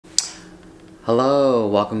Hello,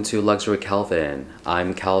 welcome to Luxury Calvin.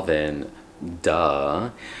 I'm Calvin,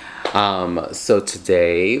 duh. So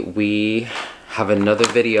today we have another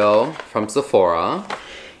video from Sephora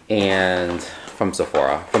from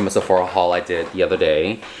a Sephora haul I did the other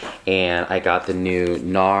day, and I got the new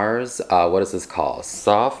Nars, what is this called?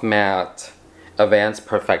 Soft Matte Advanced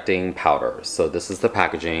Perfecting Powder. So this is the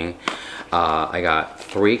packaging. I got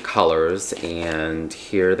 3 colors and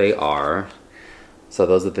here they are. So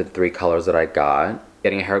those are the 3 colors that I got.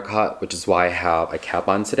 Getting a haircut, which is why I have a cap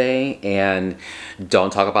on today. And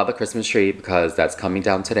don't talk about the Christmas tree because that's coming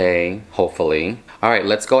down today, hopefully. All right,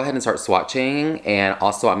 let's go ahead and start swatching. And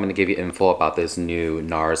also I'm gonna give you info about this new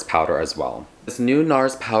Nars powder as well. This new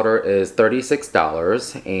Nars powder is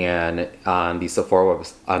 $36, and on the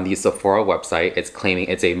Sephora website, it's claiming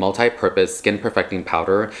it's a multi-purpose skin perfecting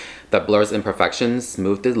powder that blurs imperfections,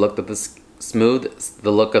 smooths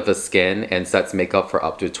the look of the skin, and sets makeup for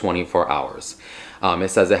up to 24 hours. It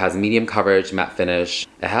says it has medium coverage, matte finish.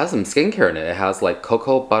 It has some skincare in it. It has like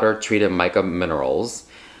cocoa butter treated mica minerals,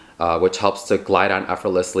 which helps to glide on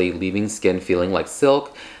effortlessly, leaving skin feeling like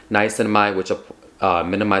silk. Niacinamide, which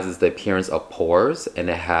minimizes the appearance of pores, and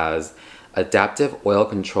it has adaptive oil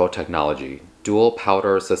control technology. Dual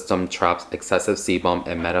powder system traps excessive sebum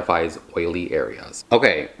and mattifies oily areas.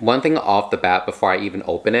 Okay, one thing off the bat before I even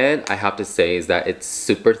open it, I have to say is that it's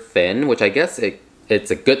super thin, which I guess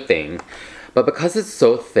it's a good thing. But because it's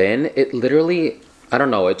so thin, it literally, I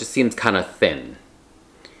don't know, it just seems kind of thin.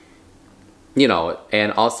 You know,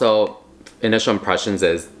 and also initial impressions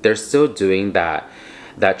is they're still doing that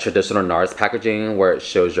traditional Nars packaging where it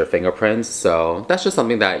shows your fingerprints. So that's just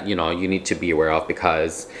something that, you know, you need to be aware of,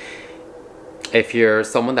 because if you're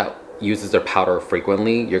someone that uses their powder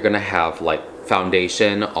frequently, you're gonna have like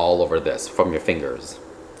foundation all over this from your fingers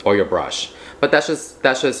or your brush. But that's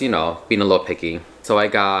just, you know, being a little picky. So I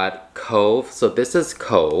got Cove. So this is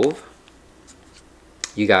Cove.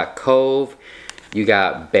 You got Cove, you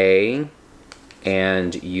got Bay,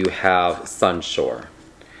 and you have Sunshore.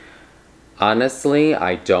 Honestly,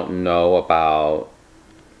 I don't know about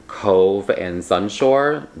Cove and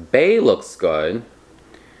Sunshore. Bay looks good.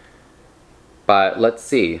 But let's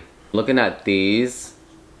see, looking at these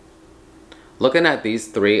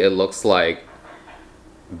 3, it looks like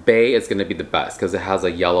Bay is gonna be the best because it has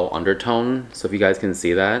a yellow undertone. So if you guys can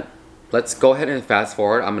see that. Let's go ahead and fast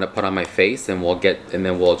forward. I'm gonna put on my face and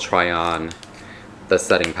then we'll try on the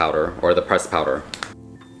setting powder or the pressed powder.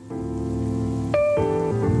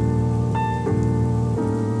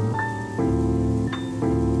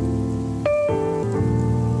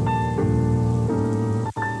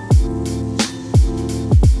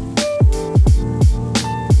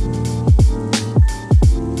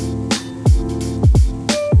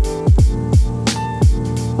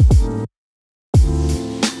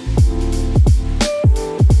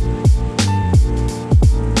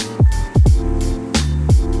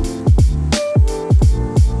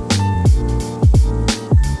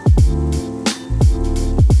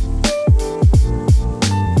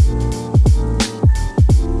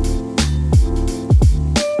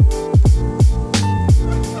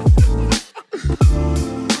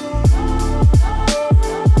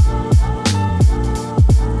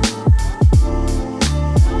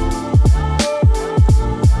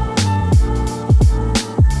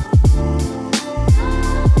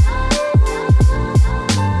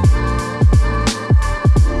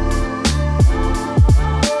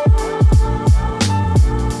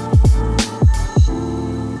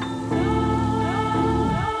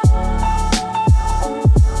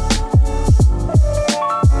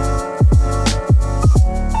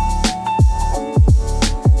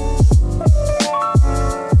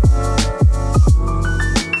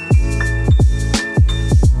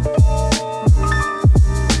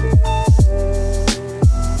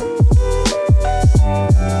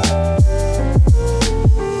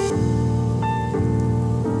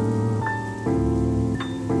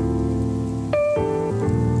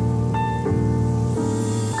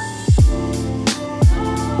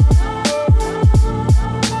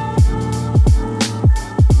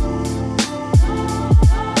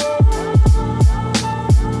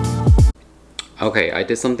 Okay, I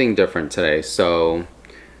did something different today. So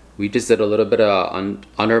we just did a little bit of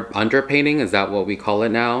underpainting, is that what we call it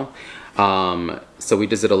now? So we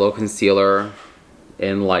just did a little concealer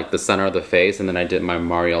in like the center of the face, and then I did my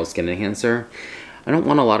L'Oreal Skin Enhancer. I don't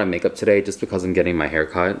want a lot of makeup today just because I'm getting my hair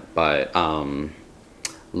cut, but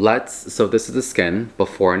so this is the skin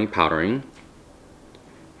before any powdering.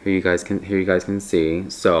 Here you guys can see.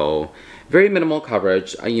 So very minimal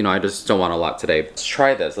coverage. I just don't want a lot today. Let's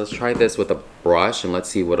try this with a brush and let's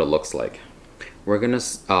see what it looks like. we're gonna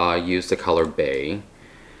use the color Bay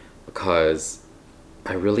because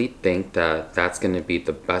I really think that that's gonna be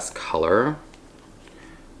the best color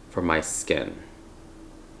for my skin.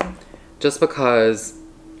 Just because,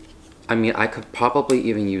 I mean, I could probably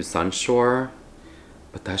even use Sunshore,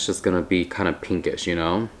 but that's just gonna be kind of pinkish, you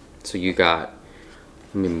know? So you got,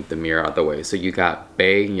 let me move the mirror out of the way. So you got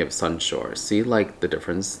Bay and you have Sunshore. See like the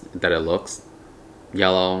difference that it looks?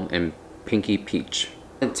 Yellow and pinky peach.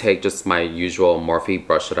 I'm gonna take just my usual Morphe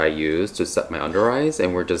brush that I use to set my under eyes,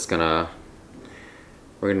 and we're gonna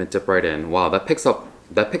dip right in. Wow, that picks up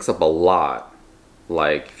a lot.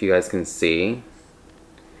 Like, if you guys can see,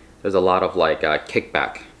 there's a lot of like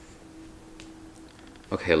kickback.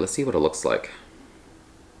 Okay, let's see what it looks like.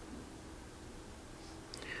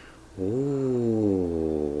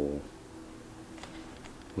 Ooh.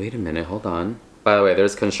 Wait a minute, hold on. By the way,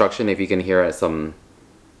 there's construction if you can hear it, some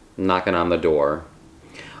knocking on the door.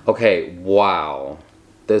 Okay, wow.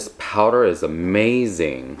 This powder is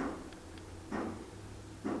amazing.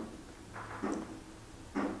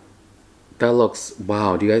 That looks,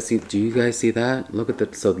 wow, do you guys see that? Look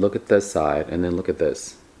at look at this side and then look at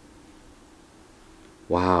this.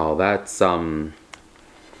 Wow, that's that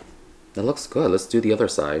looks good. Let's do the other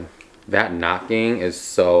side. That knocking is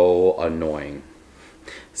so annoying.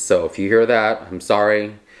 So if you hear that, I'm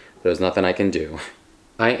sorry. There's nothing I can do.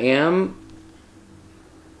 I am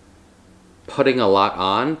putting a lot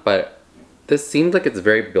on, but this seems like it's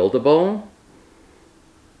very buildable.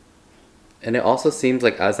 And it also seems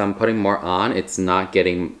like as I'm putting more on, it's not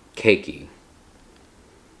getting cakey,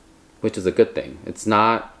 which is a good thing. It's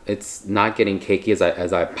not getting cakey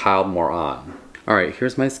as I pile more on. All right,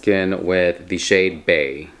 here's my skin with the shade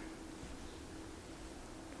Bay.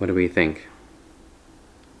 What do we think?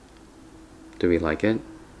 Do we like it?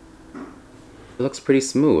 It looks pretty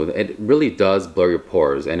smooth. It really does blur your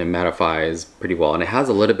pores and it mattifies pretty well, and it has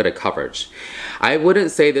a little bit of coverage. I wouldn't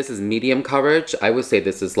say this is medium coverage. I would say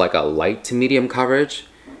this is like a light to medium coverage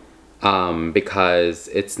because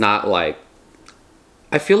it's not like,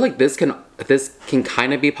 I feel like this can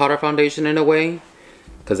kind of be powder foundation in a way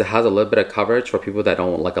because it has a little bit of coverage for people that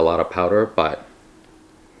don't like a lot of powder, but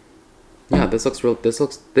yeah, this looks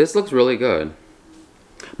really good.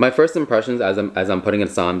 My first impressions as I'm putting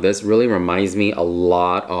this on, this really reminds me a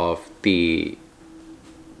lot of it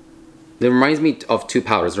reminds me of two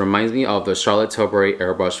powders. It reminds me of the Charlotte Tilbury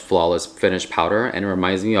Airbrush Flawless Finish Powder, and it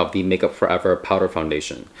reminds me of the Makeup Forever Powder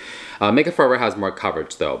Foundation. Makeup Forever has more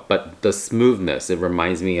coverage though, but the smoothness, it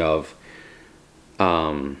reminds me of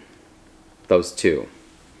those two.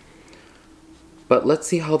 But let's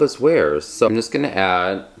see how this wears. So I'm just gonna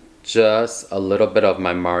add just a little bit of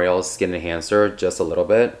my Mariel Skin Enhancer, just a little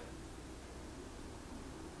bit.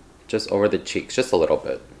 Just over the cheeks, just a little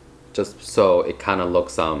bit. Just so it kind of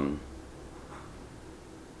looks a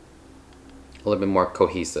little bit more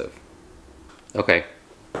cohesive. Okay,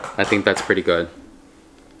 I think that's pretty good.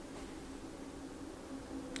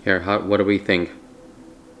 Here, what do we think?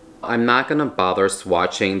 I'm not gonna bother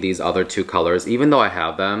swatching these other two colors, even though I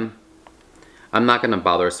have them. I'm not gonna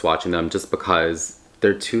bother swatching them just because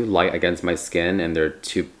they're too light against my skin and they're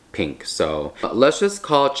too pink. So let's just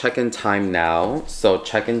call check-in time now. So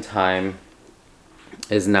check-in time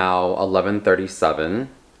is now 11:37.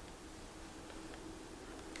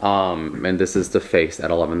 And this is the face at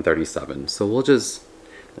 11:37. So we'll just,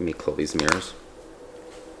 let me close these mirrors.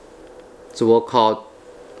 So we'll call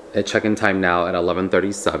a check-in time now at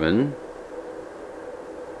 11:37.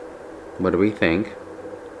 What do we think?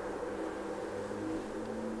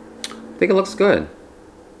 I think it looks good.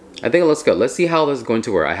 I think it looks good. Let's see how this is going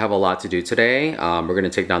to work. I have a lot to do today. We're going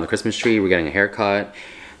to take down the Christmas tree. We're getting a haircut.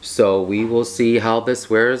 So we will see how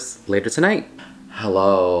this wears later tonight.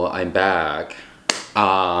 Hello, I'm back.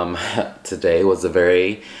 Today was a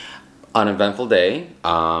very uneventful day.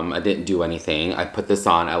 I didn't do anything. I put this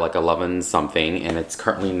on at like 11 something and it's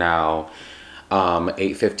currently now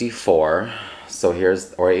 8:54. So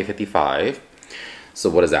here's, or 8:55.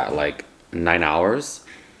 So what is that, like 9 hours?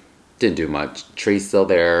 Didn't do much. Tree's still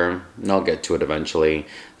there. I'll get to it eventually.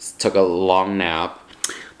 Took a long nap.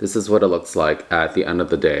 This is what it looks like at the end of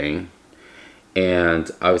the day. And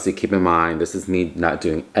obviously keep in mind, this is me not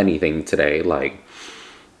doing anything today. Like,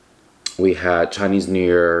 we had Chinese New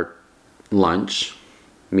Year lunch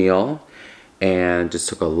meal and just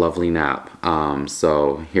took a lovely nap.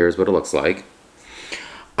 So here's what it looks like.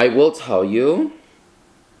 I will tell you,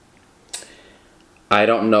 I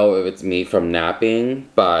don't know if it's me from napping,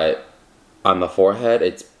 but on the forehead,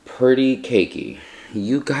 it's pretty cakey.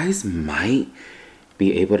 You guys might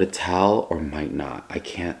be able to tell or might not. I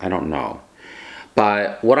don't know.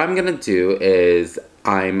 But what I'm gonna do is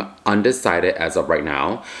I'm undecided as of right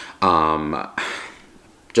now.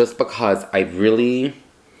 Just because I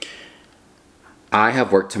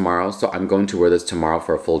have work tomorrow, so I'm going to wear this tomorrow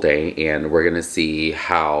for a full day, and we're gonna see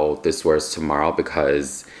how this wears tomorrow,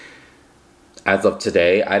 because as of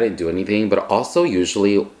today, I didn't do anything. But also,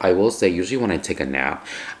 usually, I will say, usually when I take a nap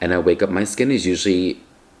and I wake up, my skin is usually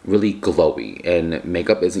really glowy and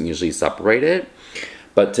makeup isn't usually separated.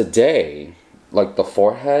 But today, like, the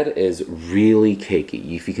forehead is really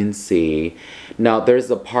cakey, if you can see. Now,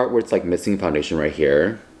 there's a part where it's like missing foundation right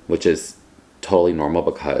here, which is totally normal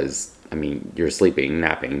because, I mean, you're sleeping,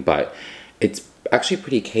 napping, but it's actually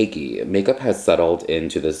pretty cakey. Makeup has settled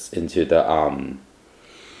into the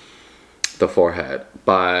forehead.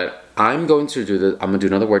 But I'm going to do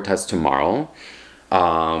another wear test tomorrow.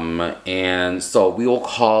 And so we will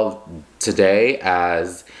call today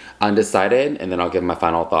as undecided, and then I'll give my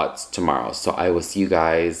final thoughts tomorrow. So I will see you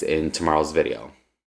guys in tomorrow's video.